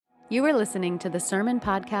You are listening to the sermon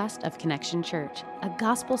podcast of Connection Church, a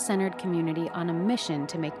gospel-centered community on a mission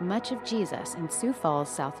to make much of Jesus in Sioux Falls,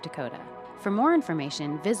 South Dakota. For more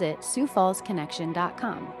information, visit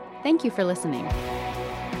SiouxFallsConnection.com. Thank you for listening.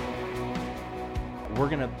 We're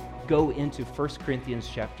going to go into 1 Corinthians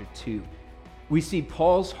chapter 2. We see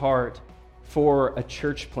Paul's heart for a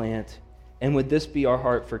church plant, and would this be our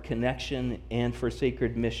heart for connection and for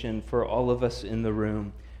sacred mission for all of us in the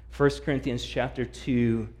room? 1 Corinthians chapter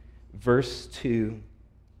 2, verse 2.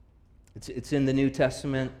 It's in the New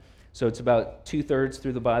Testament, so it's about 2/3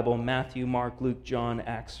 through the Bible: Matthew, Mark, Luke, John,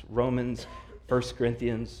 Acts, Romans, 1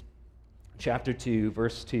 Corinthians chapter 2,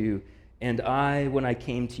 verse 2. And I, when I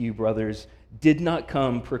came to you, brothers, did not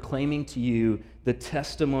come proclaiming to you the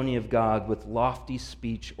testimony of God with lofty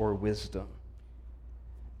speech or wisdom.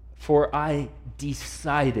 For I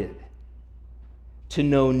decided to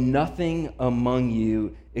know nothing among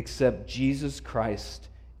you except Jesus Christ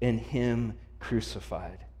and Him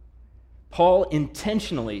crucified. Paul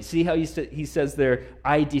intentionally, see how he says there,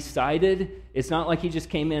 I decided? It's not like he just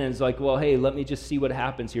came in and is like, well, hey, let me just see what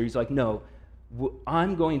happens here. He's like, no,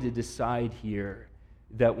 I'm going to decide here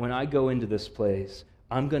that when I go into this place,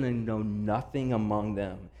 I'm going to know nothing among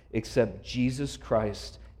them except Jesus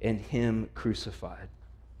Christ and Him crucified.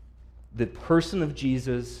 The person of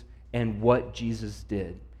Jesus and what Jesus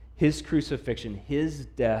did. His crucifixion, His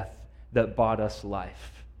death that bought us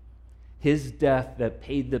life. His death that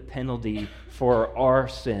paid the penalty for our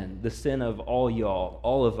sin, the sin of all y'all,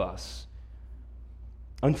 all of us.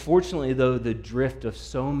 Unfortunately, though, the drift of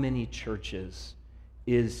so many churches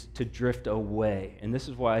is to drift away. And this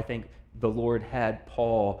is why I think the Lord had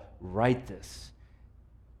Paul write this,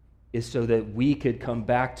 is so that we could come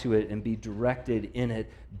back to it and be directed in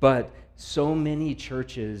it. But so many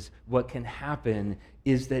churches, what can happen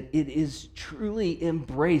is that it is truly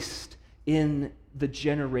embraced in the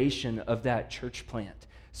generation of that church plant.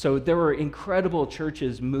 So there were incredible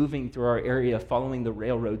churches moving through our area following the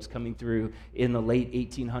railroads coming through in the late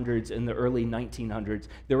 1800s and the early 1900s.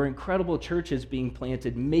 There were incredible churches being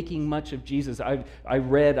planted, making much of Jesus. I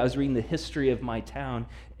was reading the history of my town,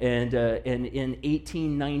 and in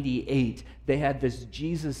 1898, they had this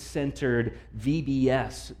Jesus-centered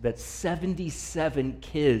VBS that 77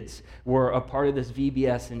 kids were a part of this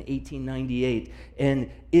VBS in 1898. And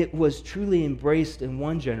it was truly embraced in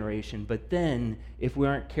one generation, but then, if we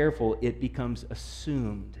aren't careful, it becomes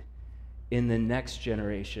assumed in the next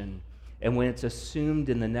generation. And when it's assumed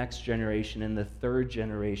in the next generation, in the third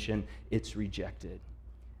generation, it's rejected.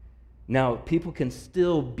 Now, people can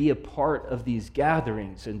still be a part of these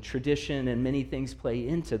gatherings, and tradition and many things play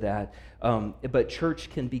into that, but church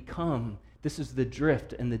can become, this is the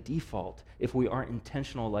drift and the default, if we aren't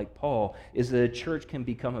intentional like Paul, is that a church can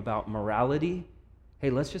become about morality. Hey,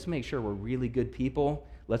 let's just make sure we're really good people.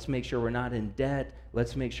 Let's make sure we're not in debt.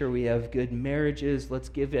 Let's make sure we have good marriages. Let's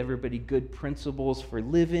give everybody good principles for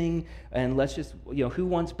living. And let's just, who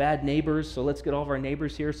wants bad neighbors? So let's get all of our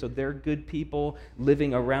neighbors here so they're good people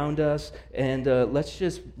living around us. And let's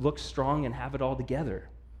just look strong and have it all together.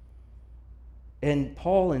 And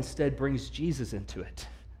Paul instead brings Jesus into it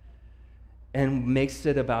and makes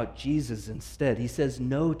it about Jesus instead. He says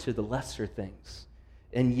no to the lesser things,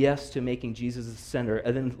 and yes to making Jesus the center.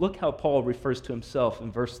 And then look how Paul refers to himself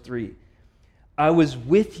in verse 3. I was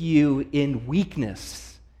with you in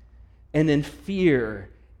weakness and in fear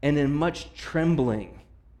and in much trembling.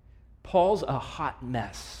 Paul's a hot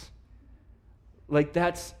mess. Like,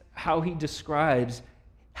 that's how he describes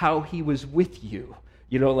how he was with you.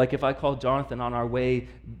 Like if I called Jonathan on our way,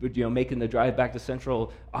 making the drive back to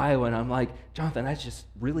central Iowa, and I'm like, Jonathan, I was just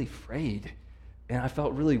really afraid, and I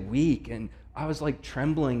felt really weak, and I was like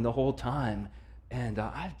trembling the whole time, and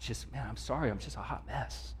I'm sorry, I'm just a hot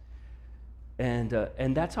mess. And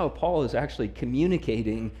that's how Paul is actually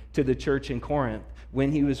communicating to the church in Corinth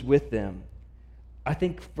when he was with them. I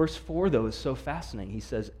think verse 4, though, is so fascinating. He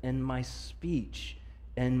says, and my speech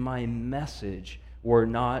and my message were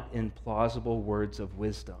not in plausible words of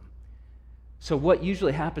wisdom. So what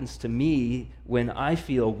usually happens to me when I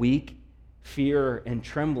feel weak, fear, and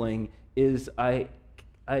trembling is I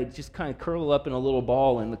just kind of curl up in a little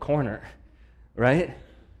ball in the corner, right?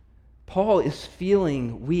 Paul is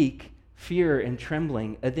feeling weak, fear, and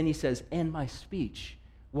trembling, and then he says, and my speech,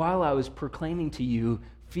 while I was proclaiming to you,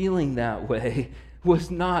 feeling that way,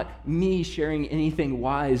 was not me sharing anything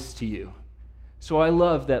wise to you. So I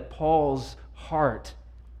love that Paul's heart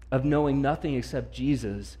of knowing nothing except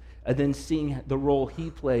Jesus, and then seeing the role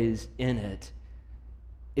he plays in it,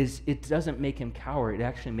 it doesn't make him cower, it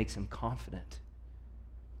actually makes him confident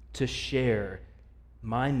to share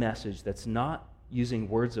my message that's not using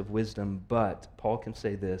words of wisdom, but, Paul can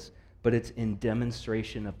say this, but it's in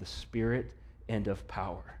demonstration of the Spirit and of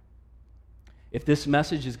power. If this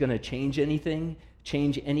message is going to change anything,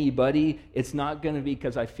 change anybody, it's not going to be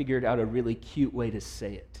because I figured out a really cute way to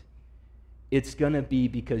say it. It's going to be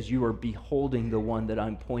because you are beholding the one that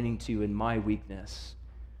I'm pointing to in my weakness.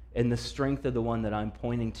 And the strength of the one that I'm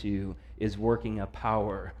pointing to is working a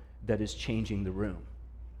power that is changing the room.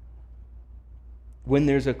 When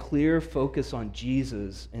there's a clear focus on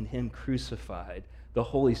Jesus and him crucified, the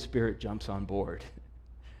Holy Spirit jumps on board.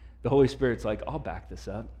 The Holy Spirit's like, I'll back this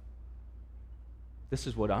up. This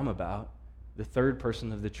is what I'm about. The third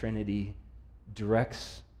person of the Trinity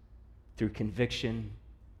directs through conviction,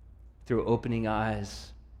 through opening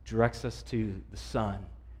eyes, directs us to the Son.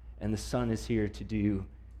 And the Son is here to do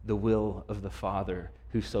the will of the Father,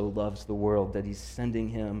 who so loves the world that he's sending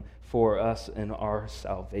him for us and our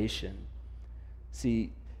salvation.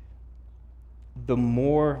 See,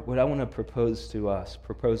 what I want to propose to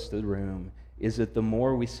the room, is that the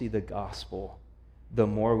more we see the gospel, the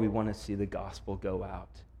more we want to see the gospel go out.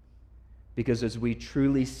 Because as we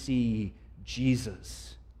truly see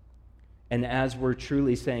Jesus, and as we're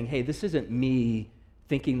truly saying, hey, this isn't me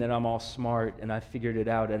thinking that I'm all smart and I figured it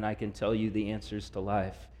out and I can tell you the answers to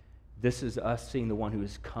life. This is us seeing the one who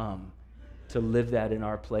has come to live that in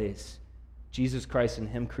our place. Jesus Christ and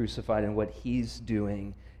him crucified and what he's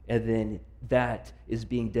doing, and then that is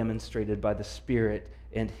being demonstrated by the Spirit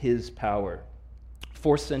and his power.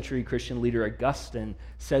 4th century Christian leader Augustine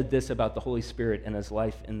said this about the Holy Spirit and his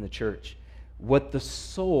life in the church. What the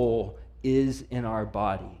soul is in our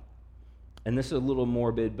body. And this is a little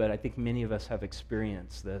morbid, but I think many of us have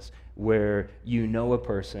experienced this, where you know a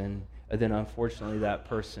person, and then unfortunately that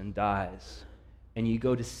person dies. And you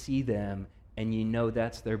go to see them, and you know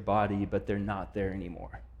that's their body, but they're not there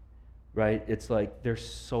anymore, right? It's like their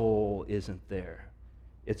soul isn't there.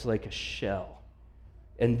 It's like a shell.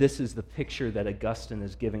 And this is the picture that Augustine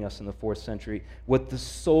is giving us in the 4th century. What the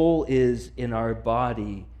soul is in our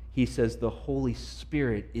body, he says the Holy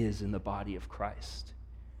Spirit is in the body of Christ.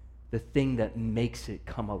 The thing that makes it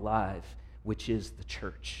come alive, which is the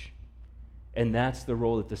church. And that's the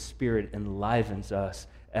role that the Spirit enlivens us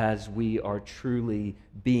as we are truly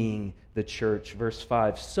being the church. Verse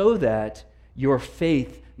 5, so that your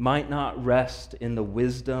faith might not rest in the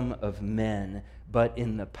wisdom of men, but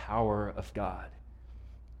in the power of God.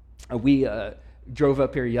 We drove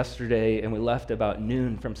up here yesterday, and we left about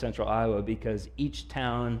noon from central Iowa because each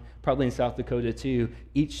town, probably in South Dakota too,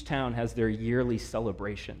 each town has their yearly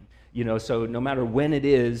celebration. You know, so no matter when it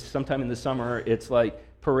is, sometime in the summer, it's like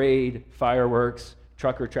parade, fireworks,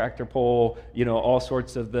 truck or tractor pull, you know, all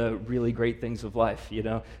sorts of the really great things of life, you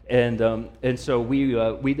know. And so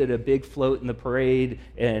we did a big float in the parade,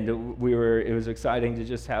 and it was exciting to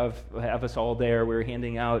just have us all there. We were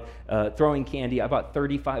handing out, throwing candy. I bought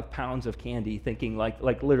 35 pounds of candy, thinking like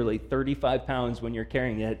literally 35 pounds when you're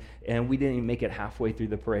carrying it, and we didn't even make it halfway through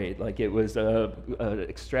the parade. Like it was an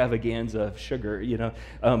extravaganza of sugar, you know.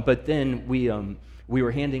 But then we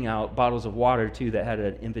were handing out bottles of water too that had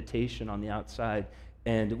an invitation on the outside.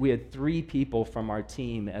 And we had 3 people from our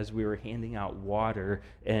team as we were handing out water,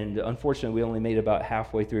 and unfortunately we only made about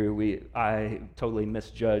halfway through. I totally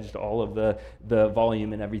misjudged all of the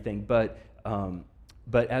volume and everything, but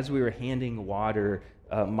as we were handing water,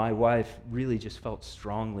 my wife really just felt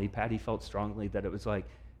strongly, Patty felt strongly that it was like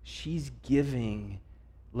she was giving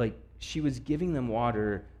them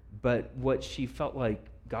water, but what she felt like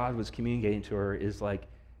God was communicating to her is like,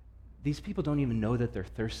 these people don't even know that they're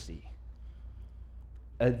thirsty.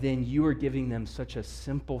 Then you are giving them such a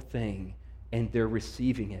simple thing, and they're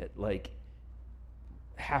receiving it like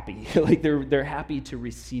happy, like they're happy to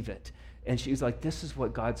receive it. And she's like, this is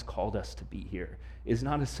what God's called us to be here, is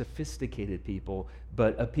not a sophisticated people,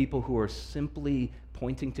 but a people who are simply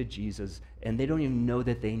pointing to Jesus, and they don't even know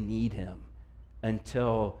that they need him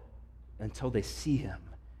until they see him.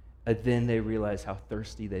 And then they realize how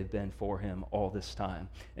thirsty they've been for him all this time.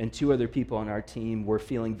 And 2 other people on our team were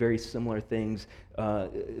feeling very similar things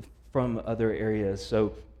from other areas.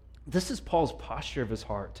 So this is Paul's posture of his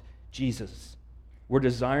heart, Jesus. We're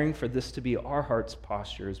desiring for this to be our heart's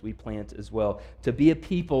posture as we plant as well, to be a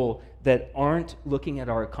people that aren't looking at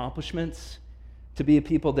our accomplishments, to be a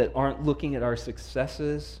people that aren't looking at our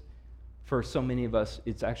successes. For so many of us,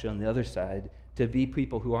 it's actually on the other side, to be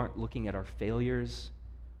people who aren't looking at our failures,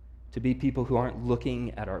 to be people who aren't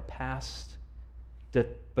looking at our past,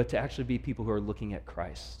 but to actually be people who are looking at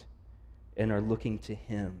Christ and are looking to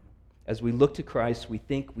him. As we look to Christ, we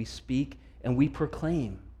think, we speak, and we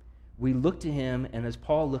proclaim. We look to him, and as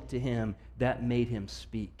Paul looked to him, that made him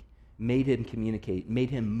speak, made him communicate, made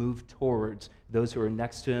him move towards those who are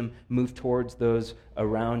next to him, move towards those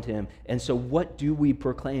around him. And so what do we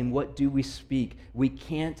proclaim? What do we speak? We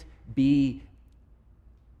can't be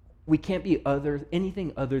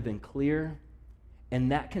anything other than clear,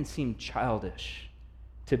 and that can seem childish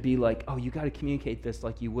to be like, oh, you got to communicate this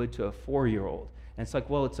like you would to a 4-year-old. And it's like,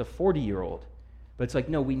 well, it's a 40-year-old. But it's like,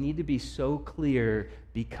 no, we need to be so clear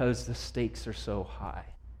because the stakes are so high.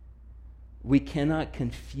 We cannot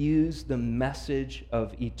confuse the message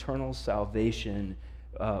of eternal salvation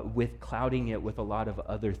with clouding it with a lot of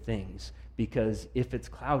other things, because if it's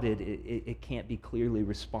clouded, it can't be clearly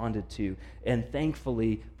responded to. And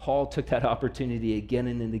thankfully, Paul took that opportunity again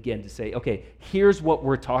and again to say, okay, here's what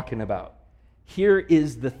we're talking about. Here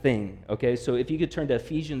is the thing, okay? So if you could turn to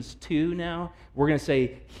Ephesians 2 now, we're going to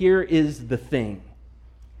say, here is the thing.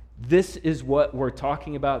 This is what we're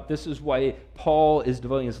talking about. This is why Paul is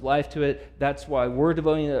devoting his life to it. That's why we're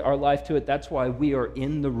devoting our life to it. That's why we are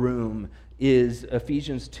in the room. Is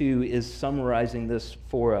Ephesians 2 is summarizing this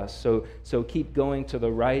for us. So keep going to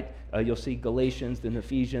the right. You'll see Galatians, then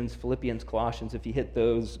Ephesians, Philippians, Colossians. If you hit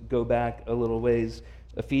those, go back a little ways.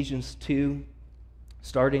 Ephesians 2,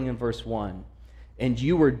 starting in verse 1. And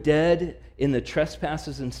you were dead in the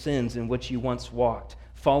trespasses and sins in which you once walked,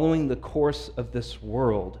 following the course of this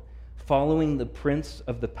world, following the prince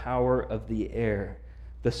of the power of the air,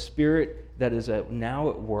 the spirit that is now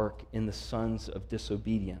at work in the sons of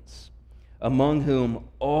disobedience, among whom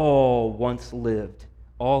all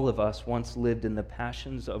of us once lived in the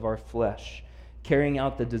passions of our flesh, carrying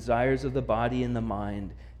out the desires of the body and the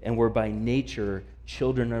mind, and were by nature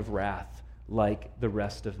children of wrath like the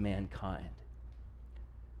rest of mankind.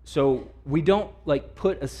 So we don't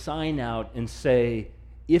put a sign out and say,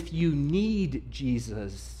 if you need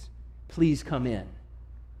Jesus, please come in.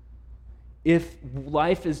 If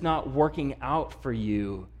life is not working out for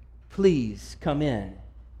you, please come in.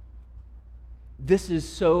 This is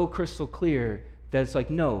so crystal clear that it's like,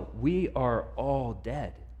 no, we are all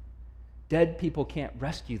dead. Dead people can't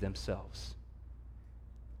rescue themselves.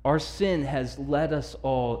 Our sin has led us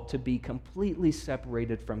all to be completely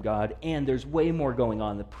separated from God, and there's way more going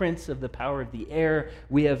on. The prince of the power of the air,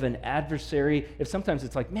 we have an adversary. If sometimes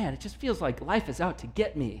it's like, man, it just feels like life is out to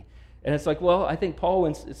get me. And it's like, well, I think Paul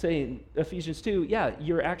would say in Ephesians 2, yeah,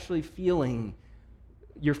 you're feeling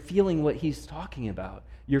what he's talking about.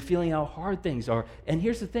 You're feeling how hard things are. And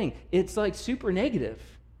here's the thing, it's like super negative.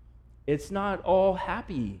 It's not all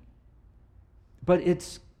happy, but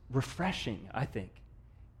it's refreshing, I think.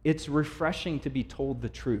 It's refreshing to be told the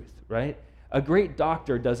truth, right? A great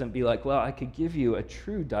doctor doesn't be like, well, I could give you a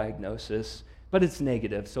true diagnosis, but it's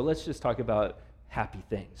negative, so let's just talk about happy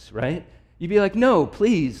things, right? You'd be like, no,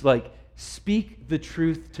 please, speak the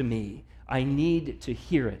truth to me. I need to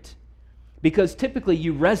hear it. Because typically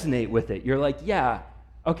you resonate with it. You're like, yeah,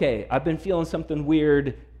 okay, I've been feeling something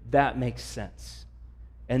weird. That makes sense.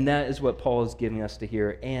 And that is what Paul is giving us to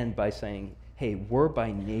hear, and by saying, hey, we're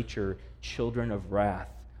by nature children of wrath,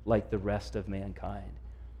 like the rest of mankind.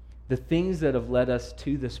 The things that have led us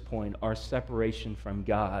to this point, our separation from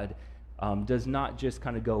God, does not just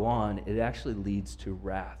kind of go on. It actually leads to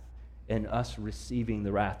wrath and us receiving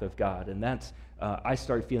the wrath of God. And that's, I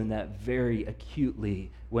started feeling that very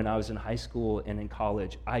acutely when I was in high school and in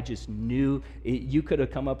college. I just knew, you could have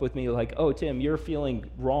come up with me like, oh, Tim, you're feeling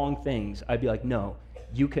wrong things. I'd be like, no,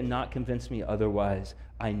 you cannot convince me otherwise.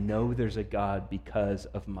 I know there's a God because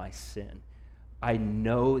of my sin. I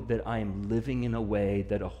know that I am living in a way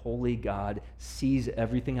that a holy God sees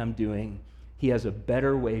everything I'm doing. He has a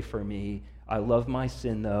better way for me. I love my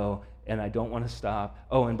sin, though, and I don't want to stop.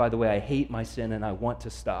 Oh, and by the way, I hate my sin, and I want to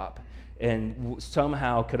stop. And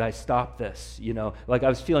somehow could I stop this? I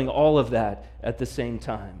was feeling all of that at the same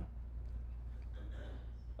time.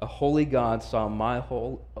 A holy God saw my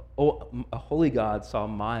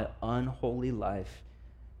unholy life,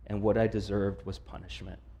 and what I deserved was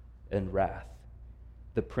punishment and wrath.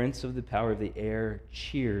 The prince of the power of the air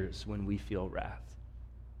cheers when we feel wrath.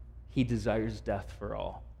 He desires death for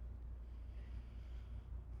all.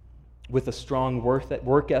 With a strong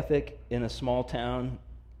work ethic in a small town,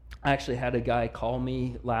 I actually had a guy call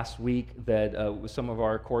me last week that some of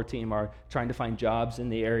our core team are trying to find jobs in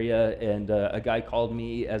the area, and a guy called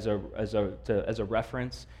me as a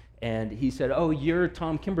reference, and he said, "Oh, you're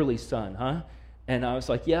Tom Kimberly's son, huh?" And I was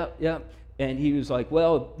like, "Yeah." And he was like,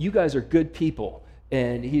 "Well, you guys are good people."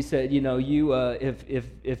 And he said,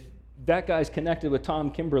 if that guy's connected with Tom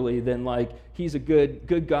Kimberly, then he's a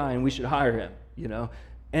good guy and we should hire him,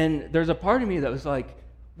 And there's a part of me that was like,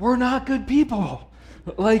 we're not good people.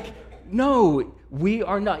 No, we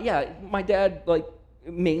are not. Yeah, my dad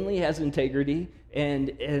mainly has integrity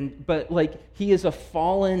But like, he is a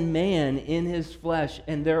fallen man in his flesh,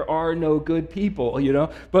 and there are no good people,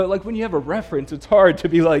 But like, when you have a reference, it's hard to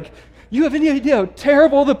be like, you have any idea how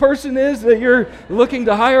terrible the person is that you're looking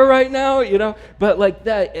to hire right now, But like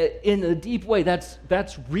that, in a deep way,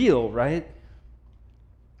 that's real, right?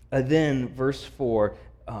 Then verse 4,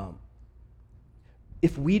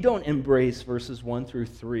 if we don't embrace verses 1 through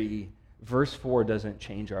 3, verse 4 doesn't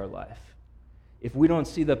change our life. If we don't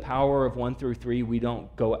see the power of 1 through 3, we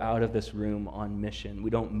don't go out of this room on mission. We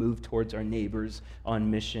don't move towards our neighbors on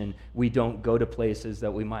mission. We don't go to places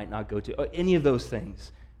that we might not go to. Any of those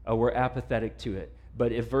things, we're apathetic to it.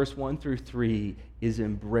 But if verse 1 through 3 is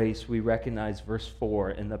embraced, we recognize verse 4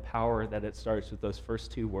 and the power that it starts with those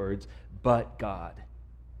first two words, but God.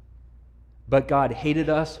 But God hated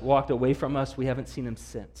us, walked away from us. We haven't seen him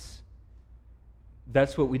since.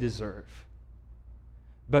 That's what we deserve.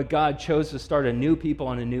 But God chose to start a new people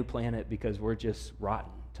on a new planet because we're just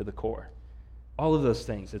rotten to the core. All of those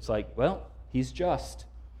things. It's like, well, he's just.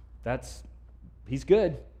 He's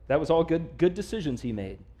good. That was all good decisions he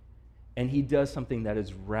made. And he does something that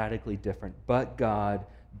is radically different. But God,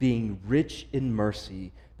 being rich in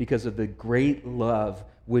mercy because of the great love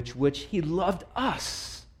which he loved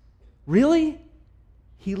us. Really?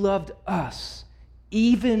 He loved us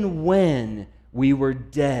even when we were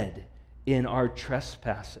dead in our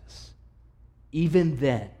trespasses. Even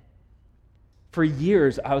then. For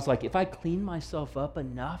years, I was like, if I clean myself up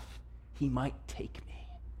enough, he might take me.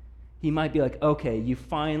 He might be like, okay, you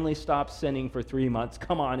finally stopped sinning for 3 months.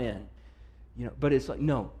 Come on in. But it's like,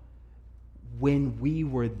 no. When we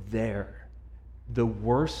were there, the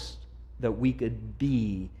worst that we could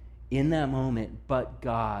be in that moment, but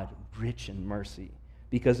God, rich in mercy,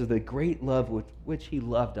 because of the great love with which he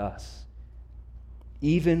loved us.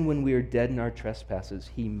 Even when we were dead in our trespasses,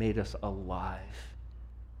 he made us alive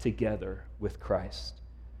together with Christ.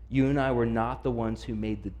 You and I were not the ones who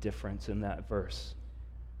made the difference in that verse.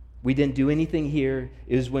 We didn't do anything here.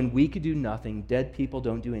 It was when we could do nothing. Dead people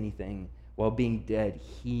don't do anything. While being dead,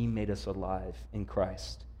 he made us alive in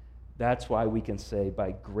Christ. That's why we can say,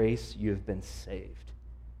 by grace you have been saved.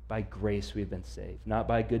 By grace we have been saved. Not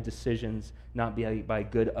by good decisions, not by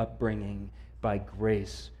good upbringing. By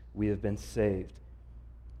grace we have been saved.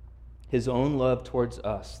 His own love towards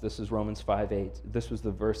us, this is Romans 5:8. This was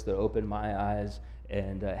the verse that opened my eyes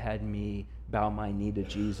and had me bow my knee to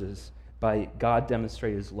Jesus. By God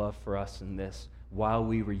demonstrated his love for us in this. While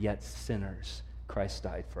we were yet sinners, Christ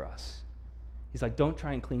died for us. He's like, don't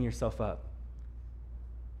try and clean yourself up.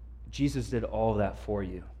 Jesus did all that for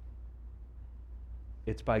you.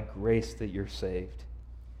 It's by grace that you're saved.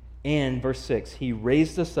 And verse 6, he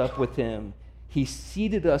raised us up with him. He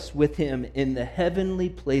seated us with him in the heavenly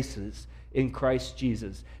places in Christ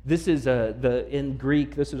Jesus. This is in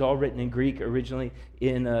Greek. This is all written in Greek originally.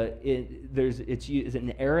 It's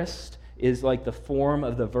an aorist is like the form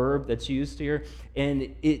of the verb that's used here,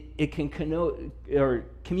 and it can connote or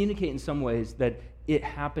communicate in some ways that it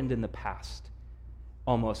happened in the past.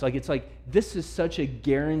 Almost like it's like this is such a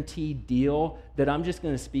guaranteed deal that I'm just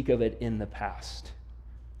going to speak of it in the past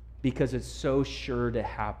because it's so sure to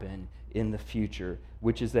happen in the future,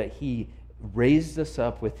 which is that he raised us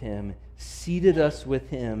up with him, seated us with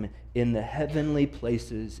him in the heavenly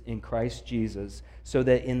places in Christ Jesus, so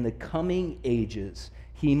that in the coming ages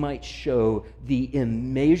he might show the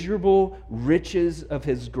immeasurable riches of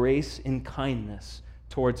his grace and kindness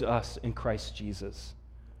towards us in Christ Jesus.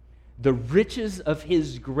 The riches of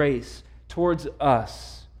his grace towards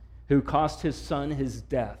us, who cost his son his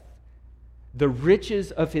death. The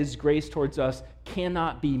riches of his grace towards us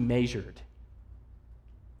cannot be measured.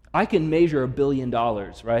 I can measure $1 billion,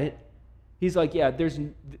 right? He's like, yeah,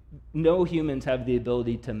 no humans have the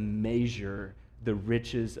ability to measure the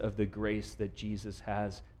riches of the grace that Jesus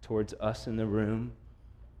has towards us in the room.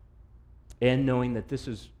 And knowing that this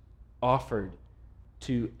is offered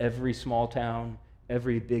to every small town,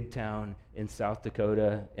 every big town in South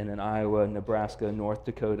Dakota and in Iowa, Nebraska, North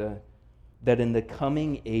Dakota, that in the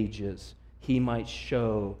coming ages he might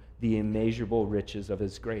show the immeasurable riches of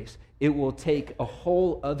his grace. It will take a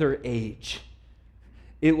whole other age.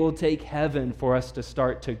 It will take heaven for us to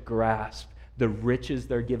start to grasp the riches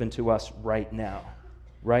that are given to us right now,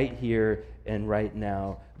 right here and right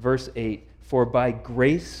now. Verse 8, for by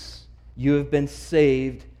grace you have been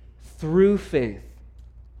saved through faith.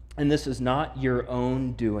 And this is not your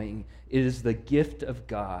own doing. It is the gift of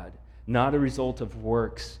God, not a result of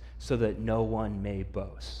works, so that no one may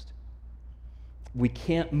boast. We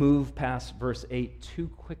can't move past verse 8 too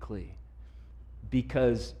quickly,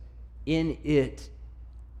 because in it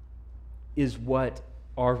is what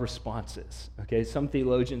our response is. Okay, some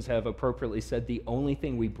theologians have appropriately said the only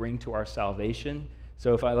thing we bring to our salvation,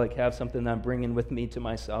 so if I have something that I'm bringing with me to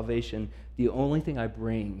my salvation, the only thing I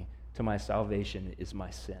bring to my salvation is my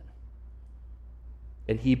sin.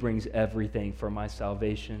 And he brings everything for my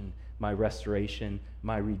salvation, my restoration,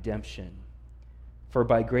 my redemption. For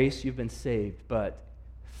by grace you've been saved, but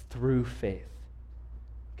through faith.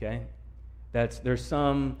 Okay? There's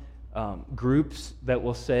some groups that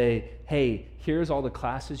will say, hey, here's all the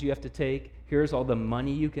classes you have to take, here's all the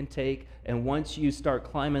money you can take, and once you start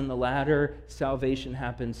climbing the ladder, salvation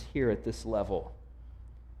happens here at this level.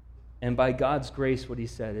 And by God's grace, what he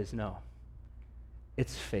said is no.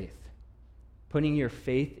 It's faith. Putting your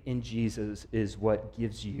faith in Jesus is what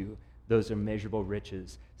gives you those immeasurable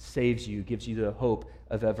riches, saves you, gives you the hope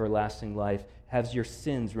of everlasting life, has your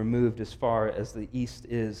sins removed as far as the east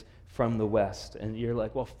is from the west. And you're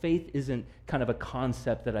like, well, faith isn't kind of a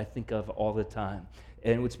concept that I think of all the time.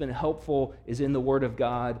 And what's been helpful is in the Word of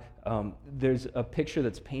God, there's a picture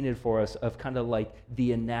that's painted for us of kind of like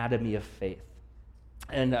the anatomy of faith.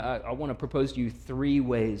 And I want to propose to you 3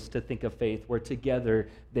 ways to think of faith where together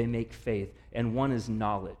they make faith. And one is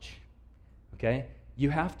knowledge, okay? You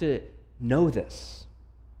have to know this.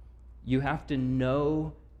 You have to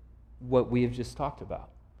know what we have just talked about.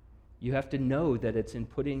 You have to know that it's in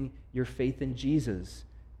putting your faith in Jesus.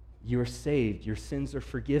 You're saved. Your sins are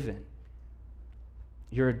forgiven.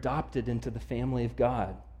 You're adopted into the family of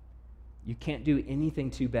God. You can't do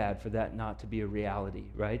anything too bad for that not to be a reality,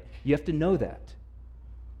 right? You have to know that.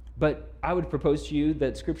 But I would propose to you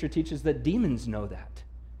that Scripture teaches that demons know that.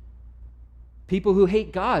 People who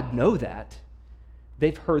hate God know that.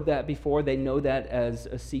 They've heard that before. They know that as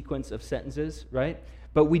a sequence of sentences, right?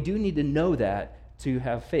 But we do need to know that to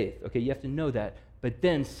have faith. Okay, you have to know that. But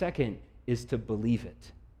then second is to believe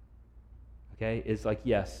it. Okay, it's like,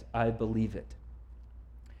 yes, I believe it.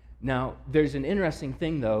 Now, there's an interesting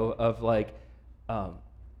thing, though, of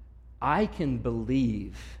I can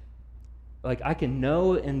believe, I can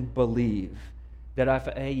know and believe that if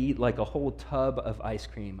I eat a whole tub of ice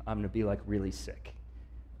cream, I'm going to be really sick.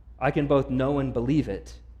 I can both know and believe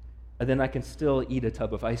it, and then I can still eat a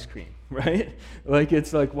tub of ice cream, right?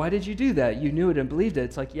 It's why did you do that? You knew it and believed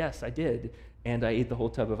it. It's yes, I did, and I ate the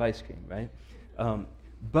whole tub of ice cream, right?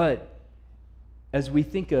 But as we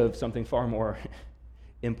think of something far more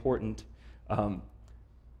important,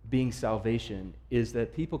 being salvation, is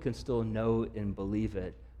that people can still know and believe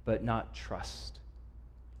it, but not trust.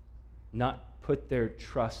 Not put their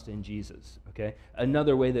trust in Jesus, okay?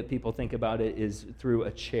 Another way that people think about it is through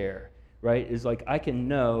a chair, right? Is I can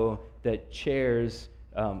know that chairs,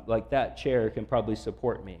 that chair can probably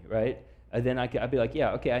support me, right? And then I'd be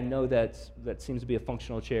yeah, okay, I know that seems to be a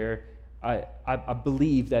functional chair. I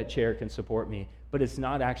believe that chair can support me, but it's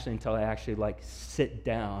not actually until I actually sit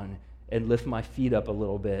down and lift my feet up a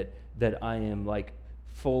little bit that I am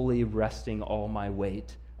fully resting all my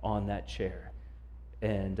weight on that chair.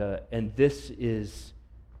 And this is,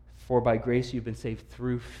 for by grace you've been saved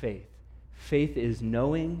through faith. Faith is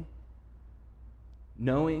knowing,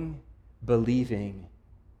 believing,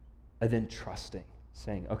 and then trusting,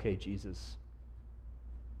 saying, okay, Jesus,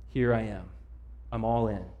 here I am. I'm all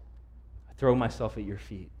in. I throw myself at your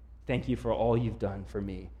feet. Thank you for all you've done for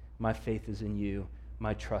me. My faith is in you.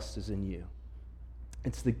 My trust is in you.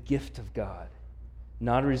 It's the gift of God,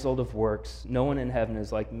 not a result of works. No one in heaven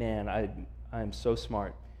is man, I'm so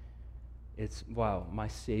smart. It's, wow, my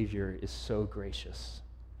Savior is so gracious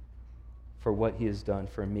for what he has done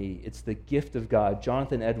for me. It's the gift of God.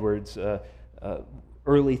 Jonathan Edwards,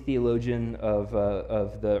 early theologian of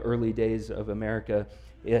the early days of America,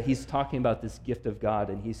 he's talking about this gift of God,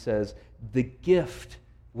 and he says, the gift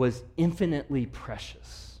was infinitely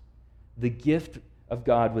precious. The gift of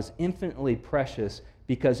God was infinitely precious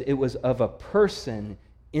because it was of a person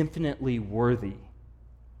infinitely worthy.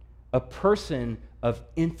 A person of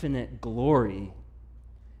infinite glory,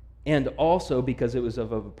 and also because it was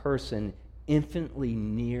of a person infinitely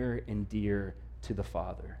near and dear to the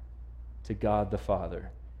Father, to God the Father.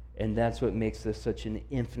 And that's what makes this such an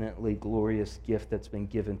infinitely glorious gift that's been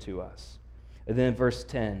given to us. And then in verse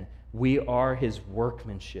 10, we are his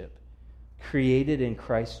workmanship, created in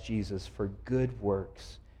Christ Jesus for good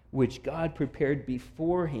works, which God prepared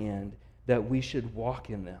beforehand that we should walk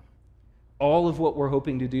in them. All of what we're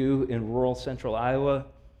hoping to do in rural central Iowa,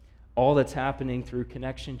 all that's happening through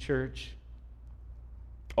Connection Church,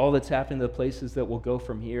 all that's happening to the places that will go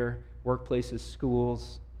from here, workplaces,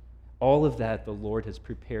 schools, all of that the Lord has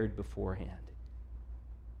prepared beforehand.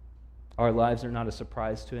 Our lives are not a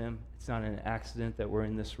surprise to him. It's not an accident that we're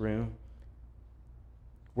in this room.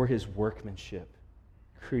 We're his workmanship,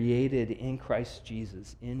 created in Christ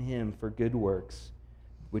Jesus, in him for good works,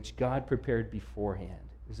 which God prepared beforehand.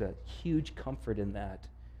 There's a huge comfort in that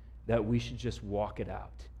we should just walk it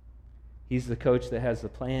out. He's the coach that has the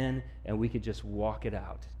plan, and we could just walk it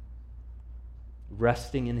out.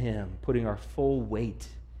 Resting in him, putting our full weight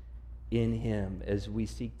in him as we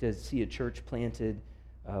seek to see a church planted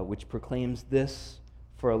which proclaims this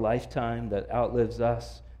for a lifetime that outlives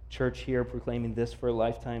us. Church here proclaiming this for a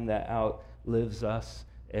lifetime that outlives us.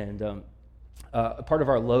 And a part of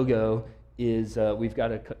our logo is we've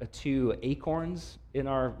got two acorns in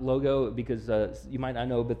our logo because you might not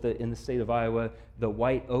know, but in the state of Iowa, the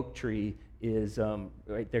white oak tree is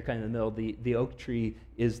right there kind of in the middle. The oak tree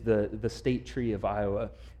is the state tree of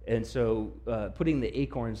Iowa. And so putting the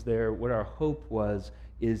acorns there, what our hope was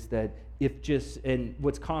is that and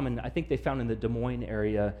what's common, I think they found in the Des Moines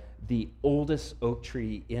area, the oldest oak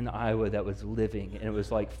tree in Iowa that was living, and it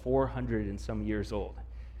was like 400 and some years old.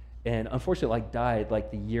 And unfortunately, died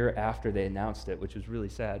the year after they announced it, which was really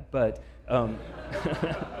sad. But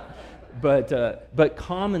but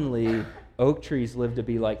commonly, oak trees live to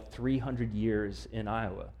be 300 years in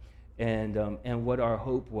Iowa. And what our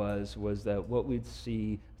hope was that what we'd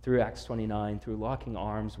see through Acts 29, through locking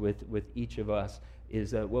arms with each of us,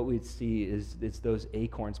 is that what we'd see is it's those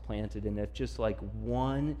acorns planted, and if just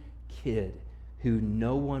one kid who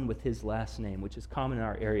no one with his last name, which is common in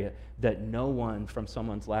our area, that no one from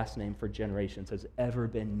someone's last name for generations has ever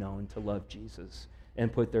been known to love Jesus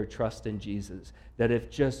and put their trust in Jesus. That if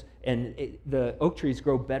the oak trees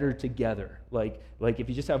grow better together. Like if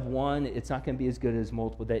you just have one, it's not going to be as good as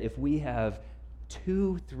multiple. That if we have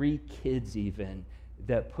 2-3 kids even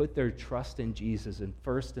that put their trust in Jesus and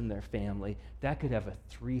first in their family, that could have a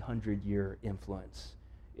 300-year influence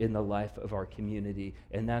in the life of our community.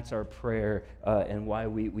 And that's our prayer, and why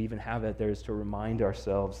we even have it there is to remind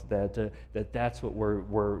ourselves that that's what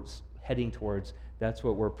we're heading towards. That's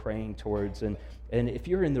what we're praying towards. And if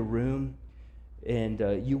you're in the room and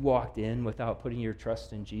you walked in without putting your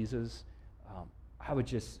trust in Jesus, I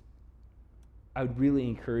would really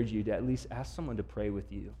encourage you to at least ask someone to pray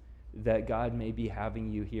with you, that God may be having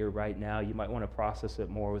you here right now. You might want to process it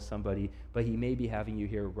more with somebody, but he may be having you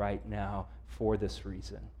here right now for this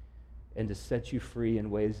reason, and to set you free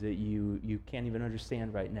in ways that you can't even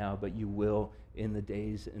understand right now, but you will in the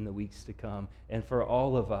days and the weeks to come. And for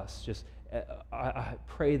all of us, just I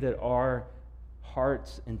pray that our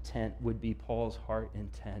heart's intent would be Paul's heart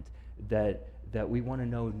intent, that we want to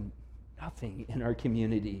know nothing in our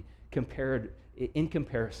community in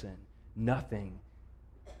comparison, nothing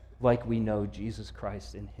like we know Jesus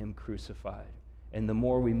Christ and him crucified. And the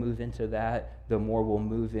more we move into that, the more we'll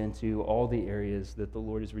move into all the areas that the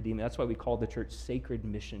Lord is redeeming. That's why we call the church Sacred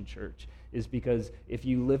Mission Church, is because if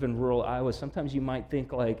you live in rural Iowa, sometimes you might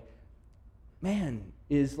think man,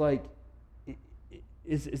 is that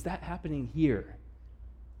happening here?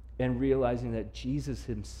 And realizing that Jesus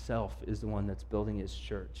himself is the one that's building his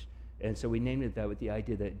church. And so we named it that with the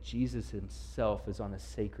idea that Jesus himself is on a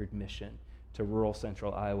sacred mission to rural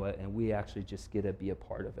central Iowa, and we actually just get to be a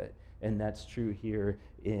part of it. And that's true here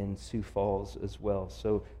in Sioux Falls as well.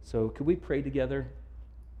 So could we pray together?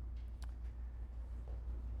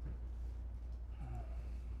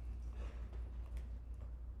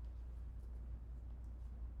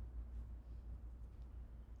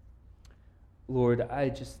 Lord, I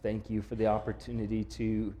just thank you for the opportunity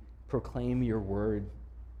to proclaim your word.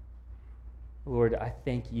 Lord, I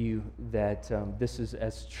thank you that this is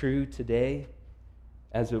as true today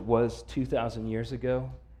as it was 2,000 years ago.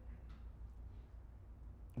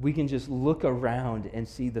 We can just look around and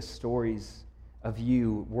see the stories of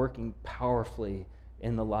you working powerfully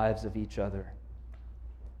in the lives of each other.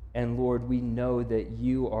 And Lord, we know that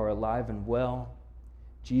you are alive and well.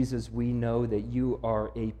 Jesus, we know that you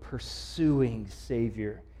are a pursuing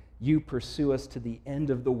Savior. You pursue us to the end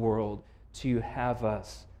of the world to have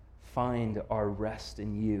us find our rest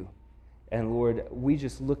in you. And Lord, we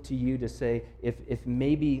just look to you to say, if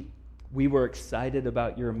maybe we were excited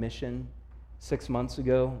about your mission 6 months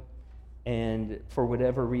ago, and for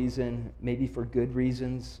whatever reason, maybe for good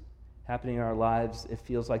reasons happening in our lives, it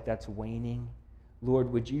feels like that's waning.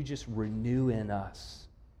 Lord, would you just renew in us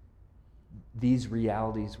these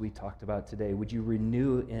realities we talked about today? Would you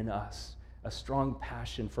renew in us a strong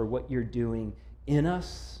passion for what you're doing in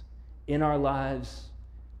us, in our lives,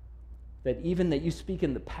 that even that you speak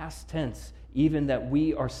in the past tense, even that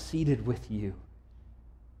we are seated with you.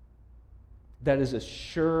 That is as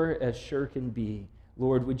sure can be.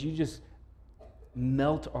 Lord, would you just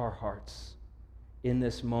melt our hearts in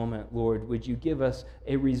this moment, Lord? Would you give us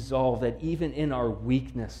a resolve that even in our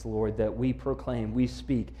weakness, Lord, that we proclaim, we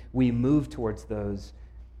speak, we move towards those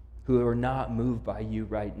who are not moved by you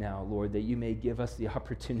right now, Lord, that you may give us the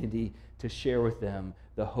opportunity to share with them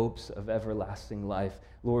the hopes of everlasting life.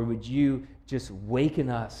 Lord, would you just waken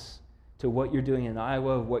us to what you're doing in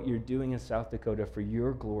Iowa, what you're doing in South Dakota for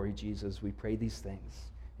your glory, Jesus. We pray these things.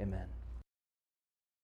 Amen.